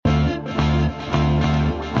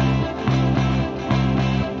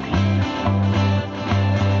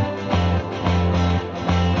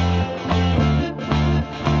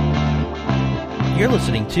You're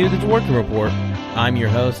listening to The Dworkin Report. I'm your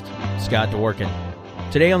host, Scott Dworkin.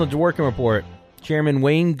 Today on The Dworkin Report, Chairman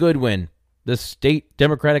Wayne Goodwin, the state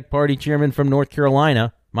Democratic Party chairman from North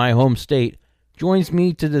Carolina, my home state, joins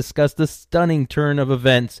me to discuss the stunning turn of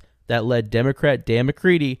events that led Democrat Dan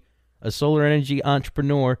McCready, a solar energy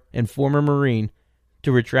entrepreneur and former Marine,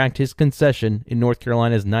 to retract his concession in North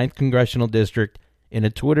Carolina's 9th Congressional District in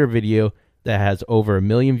a Twitter video that has over 1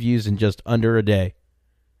 million views in just under a day.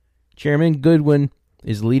 Chairman Goodwin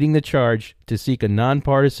is leading the charge to seek a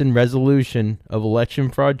nonpartisan resolution of election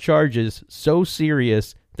fraud charges so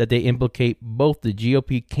serious that they implicate both the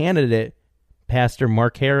GOP candidate, Pastor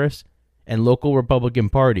Mark Harris, and local Republican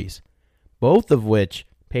parties, both of which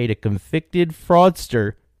paid a convicted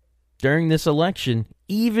fraudster during this election,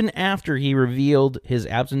 even after he revealed his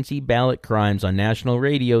absentee ballot crimes on national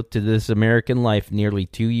radio to This American Life nearly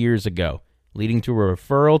 2 years ago, leading to a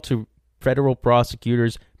referral to federal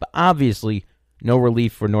prosecutors, but obviously no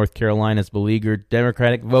relief for North Carolina's beleaguered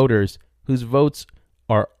Democratic voters whose votes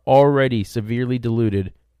are already severely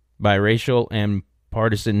diluted by racial and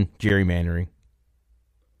partisan gerrymandering.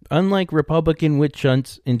 Unlike Republican witch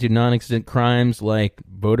hunts into non-existent crimes like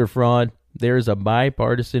voter fraud, there is a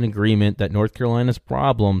bipartisan agreement that North Carolina's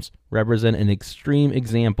problems represent an extreme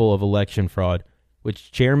example of election fraud,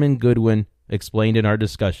 which Chairman Goodwin explained in our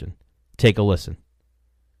discussion. Take a listen.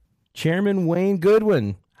 Chairman Wayne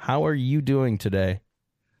Goodwin, how are you doing today?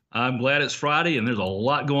 I'm glad it's Friday, and there's a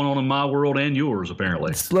lot going on in my world and yours,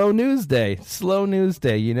 apparently. Slow news day.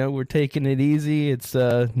 You know, we're taking it easy. It's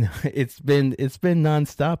been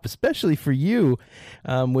nonstop, especially for you,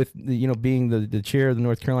 with being the chair of the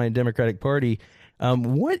North Carolina Democratic Party.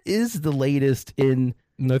 What is the latest in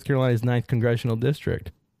North Carolina's 9th Congressional District?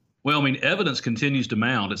 Well, I mean, evidence continues to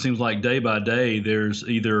mount. It seems like day by day there's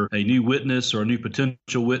either a new witness or a new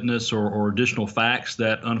potential witness or additional facts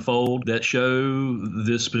that unfold that show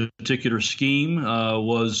this particular scheme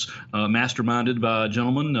was masterminded by a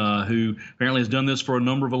gentleman who apparently has done this for a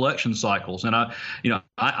number of election cycles. And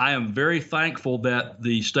I am very thankful that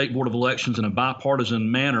the State Board of Elections, in a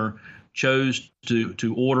bipartisan manner, chose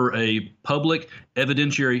to order a public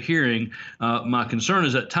evidentiary hearing. My concern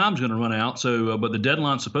is that time's going to run out. But the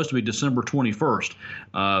deadline's supposed to be December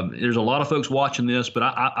 21st. There's a lot of folks watching this, but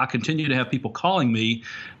I continue to have people calling me,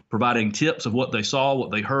 providing tips of what they saw,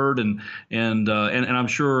 what they heard, and I'm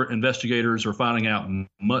sure investigators are finding out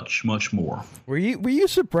much, much more. Were you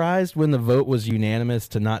surprised when the vote was unanimous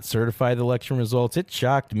to not certify the election results? It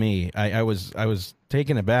shocked me. I was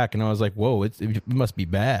taken aback, and I was like, "Whoa, it must be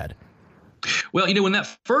bad." Well, when that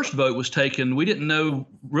first vote was taken, we didn't know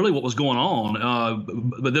really what was going on.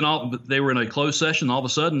 But then they were in a closed session. All of a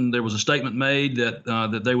sudden, there was a statement made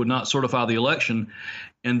that they would not certify the election.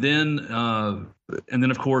 And then,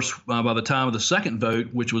 of course, by the time of the second vote,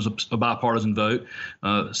 which was a bipartisan vote,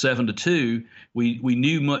 7-2, we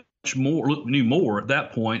knew knew more at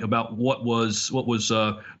that point about what was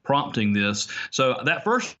prompting this. So that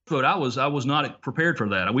first vote, I was not prepared for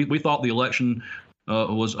that. We thought the election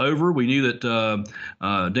was over. We knew that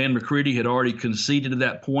Dan McCready had already conceded at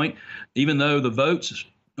that point, even though the vote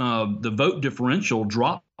differential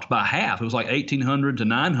dropped by half. It was like 1,800 to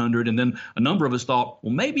 900, and then a number of us thought,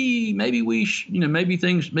 well, maybe he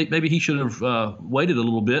should have waited a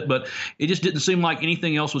little bit, but it just didn't seem like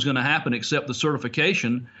anything else was going to happen except the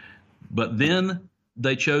certification. But then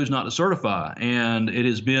they chose not to certify, and it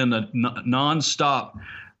has been a nonstop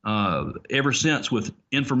ever since, with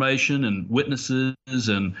information and witnesses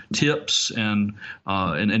and tips and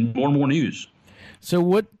more and more news. So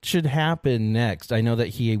what should happen next? I know that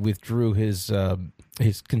he withdrew his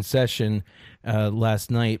concession last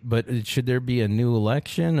night, but should there be a new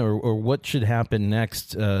election, or what should happen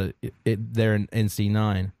next there in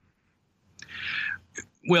NC9?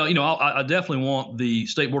 Well, I definitely want the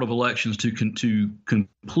State Board of Elections to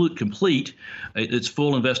complete its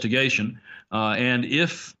full investigation. And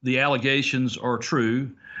if the allegations are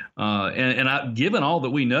true, given all that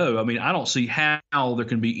we know, I mean, I don't see how there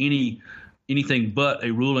can be anything but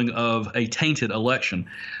a ruling of a tainted election.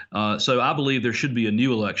 So I believe there should be a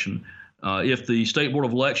new election. If the State Board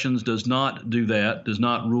of Elections does not do that, does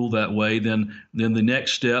not rule that way, then the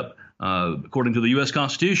next step, according to the U.S.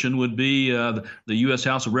 Constitution, would be the U.S.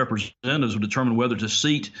 House of Representatives would determine whether to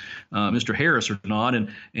seat Mr. Harris or not.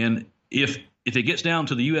 And if it gets down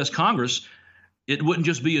to the U.S. Congress, it wouldn't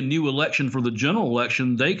just be a new election for the general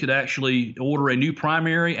election. They could actually order a new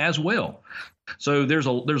primary as well. So there's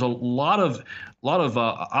a lot of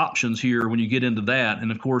options here when you get into that.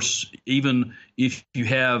 And of course, even if you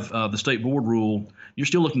have the state board rule, you're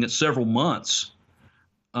still looking at several months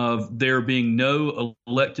of there being no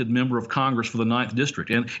elected member of Congress for the 9th District.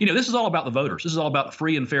 And, this is all about the voters. This is all about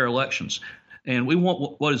free and fair elections. And we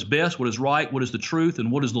want what is best, what is right, what is the truth,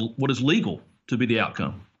 and what is legal to be the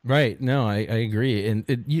outcome. Right. No, I agree. And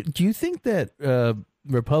do you think that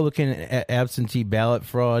Republican absentee ballot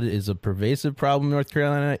fraud is a pervasive problem in North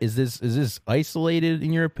Carolina? Is this isolated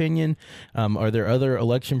in your opinion? Are there other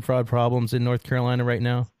election fraud problems in North Carolina right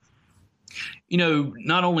now?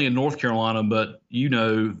 Not only in North Carolina, but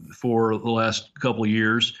for the last couple of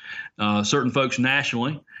years, certain folks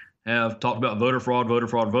nationally have talked about voter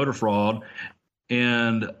fraud,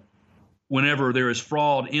 and whenever there is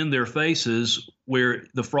fraud in their faces, where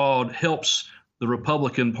the fraud helps the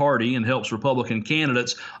Republican Party and helps Republican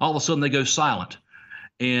candidates, all of a sudden they go silent.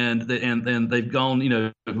 And they've gone,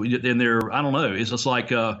 and they're, I don't know, it's just like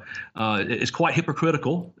it's quite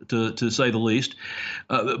hypocritical to say the least.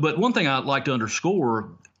 But one thing I'd like to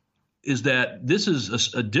underscore is that this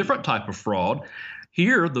is a different type of fraud.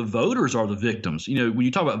 Here, the voters are the victims. When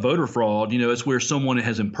you talk about voter fraud, it's where someone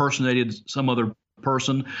has impersonated some other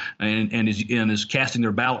person and is casting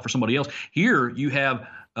their ballot for somebody else. Here, you have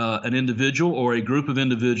an individual or a group of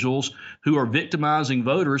individuals who are victimizing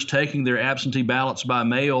voters, taking their absentee ballots by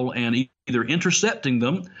mail and either intercepting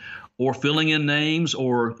them or filling in names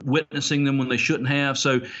or witnessing them when they shouldn't have.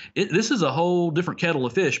 So this is a whole different kettle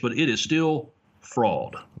of fish, but it is still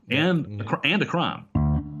fraud and a crime.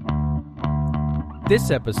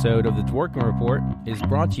 This episode of the Dworkin Report is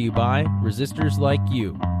brought to you by resistors like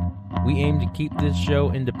you. We aim to keep this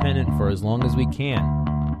show independent for as long as we can.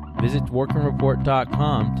 Visit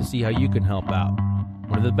dworkinreport.com to see how you can help out.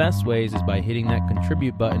 One of the best ways is by hitting that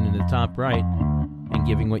contribute button in the top right and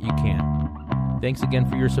giving what you can. Thanks again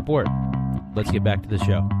for your support. Let's get back to the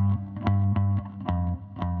show.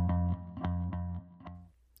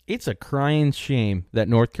 It's a crying shame that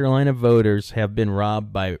North Carolina voters have been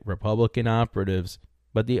robbed by Republican operatives,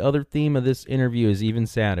 but the other theme of this interview is even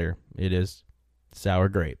sadder. It is sour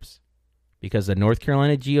grapes. Because the North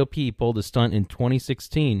Carolina GOP pulled a stunt in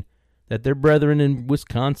 2016 that their brethren in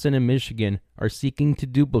Wisconsin and Michigan are seeking to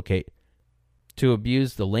duplicate, to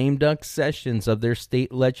abuse the lame duck sessions of their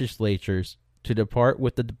state legislatures to depart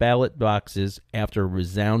with the ballot boxes after a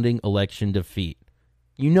resounding election defeat.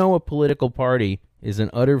 A political party is an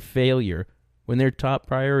utter failure when their top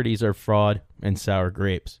priorities are fraud and sour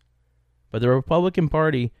grapes. But the Republican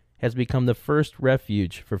Party has become the first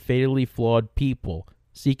refuge for fatally flawed people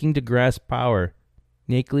seeking to grasp power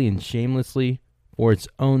nakedly and shamelessly for its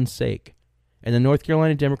own sake. And the North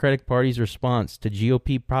Carolina Democratic Party's response to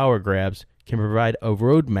GOP power grabs can provide a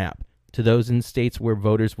roadmap to those in states where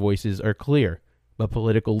voters' voices are clear, but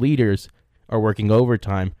political leaders are working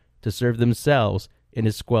overtime to serve themselves and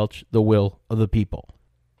to squelch the will of the people.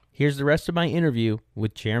 Here's the rest of my interview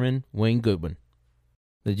with Chairman Wayne Goodwin.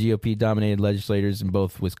 The GOP-dominated legislators in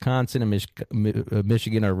both Wisconsin and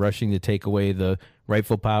Michigan are rushing to take away the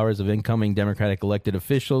rightful powers of incoming Democratic elected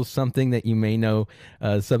officials, something that you may know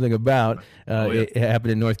something about. It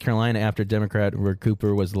happened in North Carolina after Democrat Rick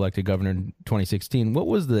Cooper was elected governor in 2016. What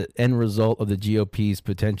was the end result of the GOP's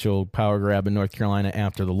potential power grab in North Carolina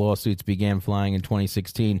after the lawsuits began flying in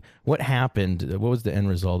 2016? What happened? What was the end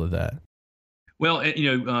result of that? Well,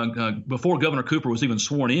 before Governor Cooper was even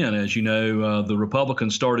sworn in, as you know, the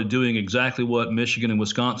Republicans started doing exactly what Michigan and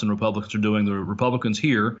Wisconsin Republicans are doing. The Republicans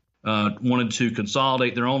here wanted to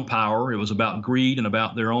consolidate their own power. It was about greed and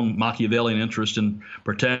about their own Machiavellian interest in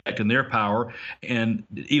protecting their power, and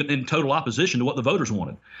even in total opposition to what the voters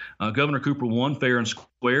wanted. Governor Cooper won fair and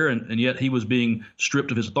square, and yet he was being stripped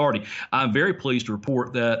of his authority. I'm very pleased to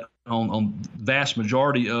report that on vast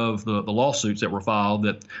majority of the lawsuits that were filed,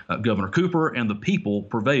 that Governor Cooper and the people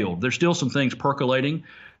prevailed. There's still some things percolating,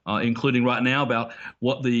 including right now about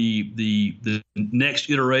what the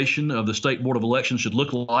next iteration of the State Board of Elections should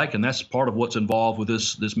look like, and that's part of what's involved with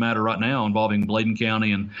this matter right now, involving Bladen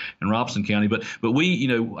County and Robeson County. But we,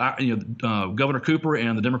 Governor Cooper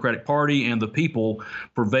and the Democratic Party and the people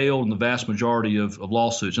prevailed in the vast majority of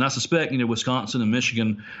lawsuits, and I suspect Wisconsin and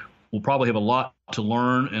Michigan will probably have a lot to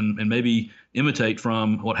learn and maybe imitate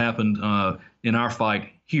from what happened in our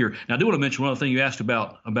fight here. Now, I do want to mention one other thing you asked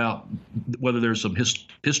about whether there's some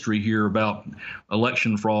history here about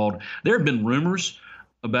election fraud. There have been rumors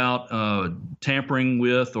about tampering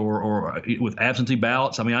with or with absentee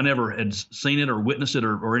ballots. I mean, I never had seen it or witnessed it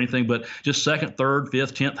or anything, but just second, third,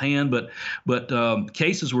 fifth, 10th hand. But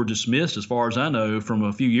cases were dismissed, as far as I know, from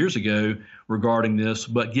a few years ago regarding this.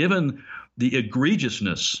 But given the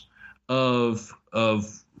egregiousness of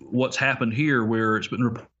what's happened here, where it's been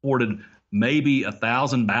reported maybe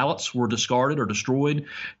 1,000 ballots were discarded or destroyed,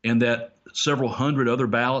 and that several hundred other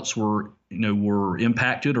ballots were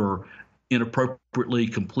impacted or inappropriately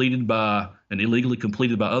completed by and illegally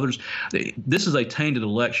completed by others. This is a tainted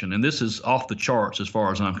election, and this is off the charts as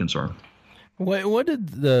far as I'm concerned. What did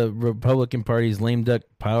the Republican Party's lame duck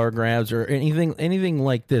power grabs or anything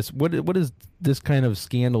like this? What does this kind of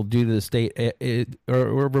scandal do to the state?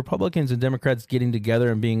 Are Republicans and Democrats getting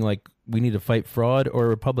together and being like, we need to fight fraud, or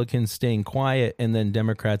Republicans staying quiet and then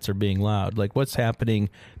Democrats are being loud? Like, what's happening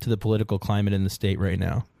to the political climate in the state right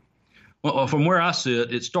now? Well, from where I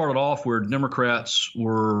sit, it started off where Democrats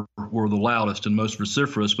were the loudest and most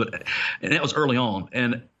vociferous, and that was early on.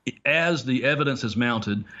 And as the evidence has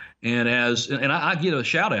mounted, and I give a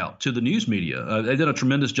shout out to the news media. They did a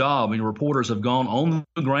tremendous job. I mean, reporters have gone on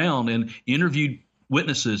the ground and interviewed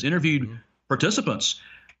witnesses, interviewed participants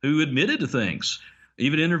who admitted to things,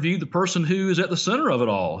 even interviewed the person who is at the center of it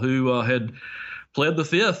all, who had pled the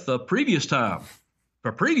fifth a previous time,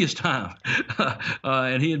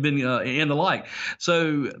 and he had been and the like.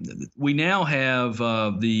 So we now have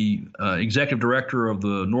the executive director of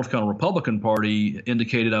the North Carolina Republican Party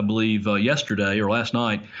indicated, I believe, yesterday or last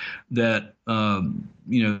night that a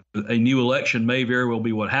new election may very well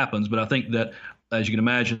be what happens. But I think that, as you can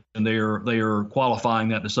imagine, they are qualifying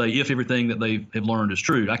that to say if everything that they have learned is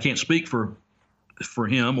true. I can't speak for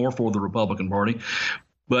him or for the Republican Party,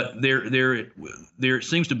 but there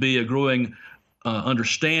seems to be a growing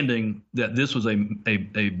understanding that this was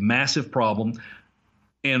a massive problem.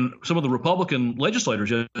 And some of the Republican legislators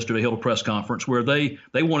yesterday held a press conference where they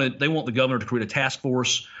want the governor to create a task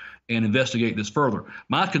force and investigate this further.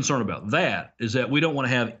 My concern about that is that we don't want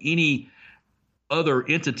to have any other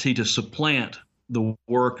entity to supplant the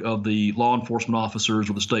work of the law enforcement officers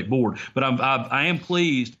or the state board. But I am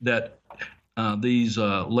pleased that these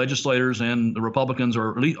legislators and the Republicans,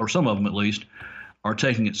 or some of them at least, are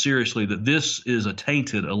taking it seriously, that this is a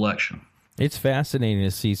tainted election. It's fascinating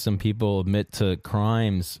to see some people admit to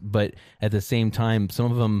crimes, but at the same time,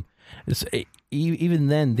 some of them, even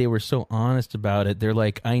then, they were so honest about it. They're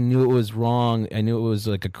like, I knew it was wrong. I knew it was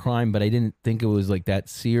like a crime, but I didn't think it was like that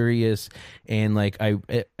serious. And like, I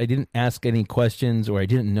didn't ask any questions, or I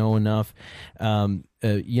didn't know enough.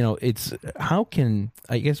 It's how can,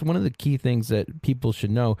 I guess one of the key things that people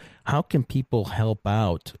should know, how can people help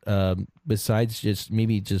out besides just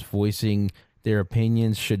voicing their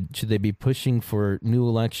opinions? Should they be pushing for new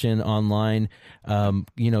election online?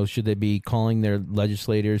 Should they be calling their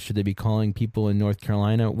legislators? Should they be calling people in North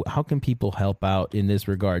Carolina? How can people help out in this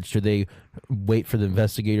regard? Should they wait for the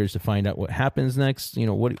investigators to find out what happens next?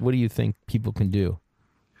 What do you think people can do?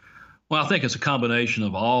 Well, I think it's a combination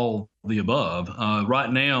of all the above.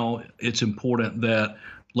 Right now, it's important that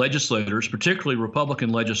legislators, particularly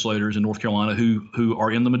Republican legislators in North Carolina who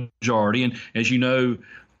are in the majority, and as you know,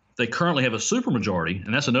 they currently have a supermajority,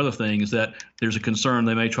 and that's another thing, is that there's a concern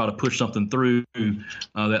they may try to push something through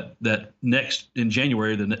that next in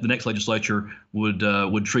January the next legislature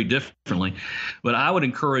would treat differently. But I would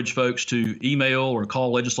encourage folks to email or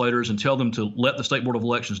call legislators and tell them to let the State Board of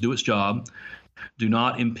Elections do its job. Do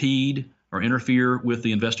not impede or interfere with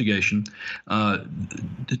the investigation.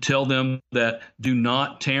 To tell them that do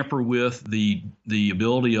not tamper with the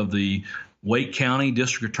ability of the Wake County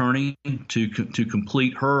District Attorney to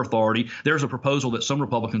complete her authority. There's a proposal that some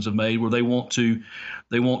Republicans have made where they want to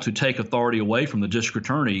take authority away from the District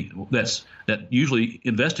Attorney that usually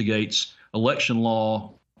investigates election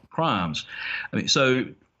law crimes. I mean, so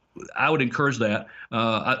I would encourage that.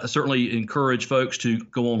 I certainly encourage folks to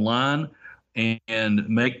go online and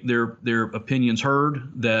make their opinions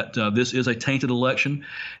heard, that this is a tainted election,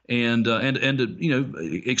 and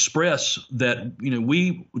to express that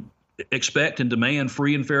we expect and demand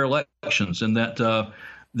free and fair elections, and that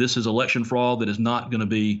this is election fraud that is not going to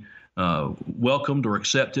be welcomed or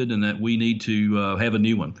accepted, and that we need to have a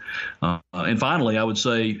new one. And finally, I would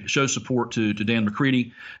say show support to Dan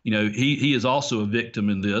McCready. He is also a victim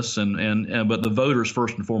in this, but the voters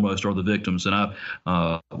first and foremost are the victims, and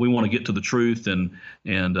we want to get to the truth,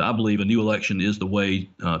 and I believe a new election is the way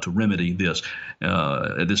to remedy this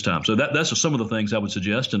at this time. So that's just some of the things I would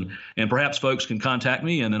suggest, and perhaps folks can contact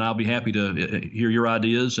me, and then I'll be happy to hear your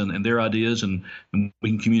ideas and their ideas, and we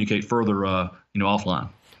can communicate further offline.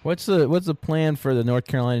 What's the plan for the North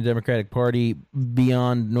Carolina Democratic Party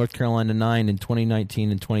beyond North Carolina 9 in 2019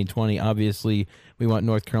 and 2020? Obviously, we want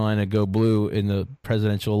North Carolina to go blue in the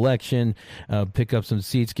presidential election, pick up some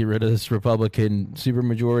seats, get rid of this Republican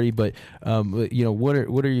supermajority. But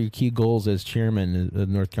what are your key goals as chairman of the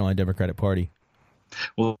North Carolina Democratic Party?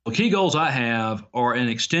 Well, the key goals I have are an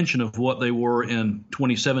extension of what they were in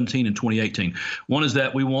 2017 and 2018. One is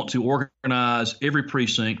that we want to organize every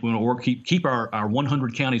precinct. We want to keep our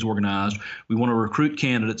 100 counties organized. We want to recruit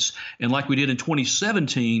candidates. And like we did in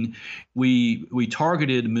 2017, we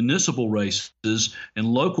targeted municipal races and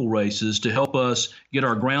local races to help us get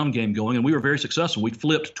our ground game going. And we were very successful. We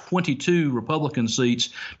flipped 22 Republican seats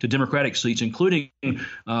to Democratic seats, including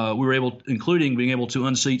being able to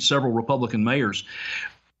unseat several Republican mayors.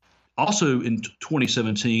 Also in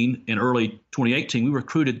 2017 and early 2018, we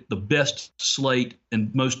recruited the best slate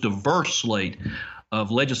and most diverse slate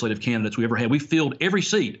of legislative candidates we ever had. We filled every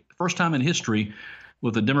seat, first time in history,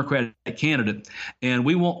 with a Democratic candidate. And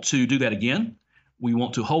we want to do that again. We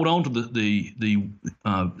want to hold on to the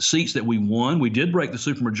seats that we won. We did break the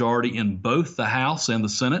supermajority in both the House and the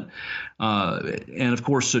Senate. And of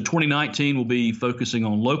course, 2019 will be focusing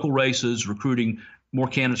on local races, recruiting more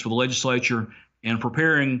candidates for the legislature, and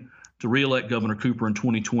preparing to reelect Governor Cooper in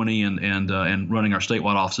 2020 and running our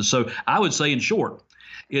statewide offices. So I would say, in short,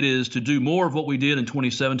 it is to do more of what we did in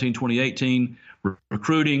 2017, 2018,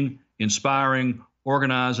 recruiting, inspiring,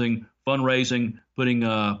 organizing, fundraising,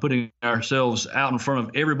 putting ourselves out in front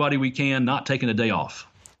of everybody we can, not taking a day off.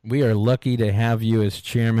 We are lucky to have you as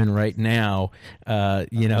chairman right now. Someone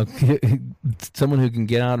who can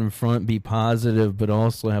get out in front, be positive, but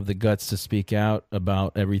also have the guts to speak out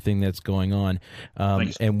about everything that's going on,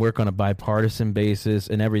 and work on a bipartisan basis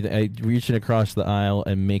and everything, reaching across the aisle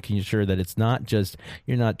and making sure that it's not just,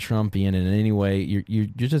 you're not Trumpian in any way. You're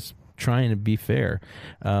just trying to be fair,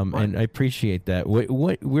 and I appreciate that.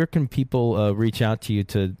 Where can people reach out to you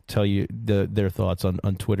to tell you their thoughts on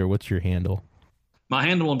Twitter? What's your handle? My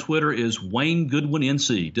handle on Twitter is Wayne Goodwin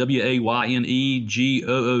NC,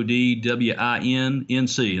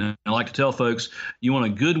 WayneGoodwinNC. And I like to tell folks, you want a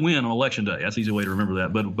good win on Election Day. That's an easy way to remember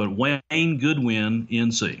that. But Wayne Goodwin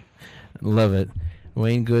NC. Love it.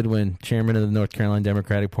 Wayne Goodwin, chairman of the North Carolina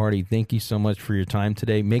Democratic Party, thank you so much for your time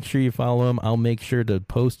today. Make sure you follow him. I'll make sure to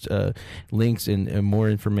post links and more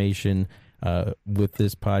information with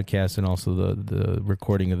this podcast and also the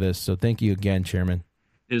recording of this. So thank you again, Chairman.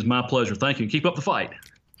 It is my pleasure. Thank you. Keep up the fight.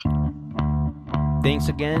 Thanks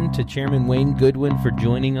again to Chairman Wayne Goodwin for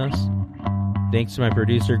joining us. Thanks to my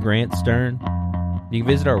producer, Grant Stern. You can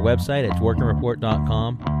visit our website at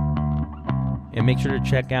dworkinreport.com. And make sure to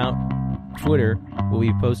check out Twitter. We'll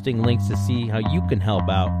be posting links to see how you can help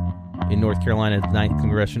out in North Carolina's 9th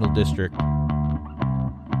Congressional District.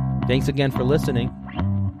 Thanks again for listening.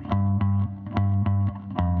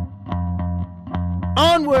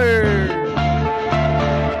 Onward!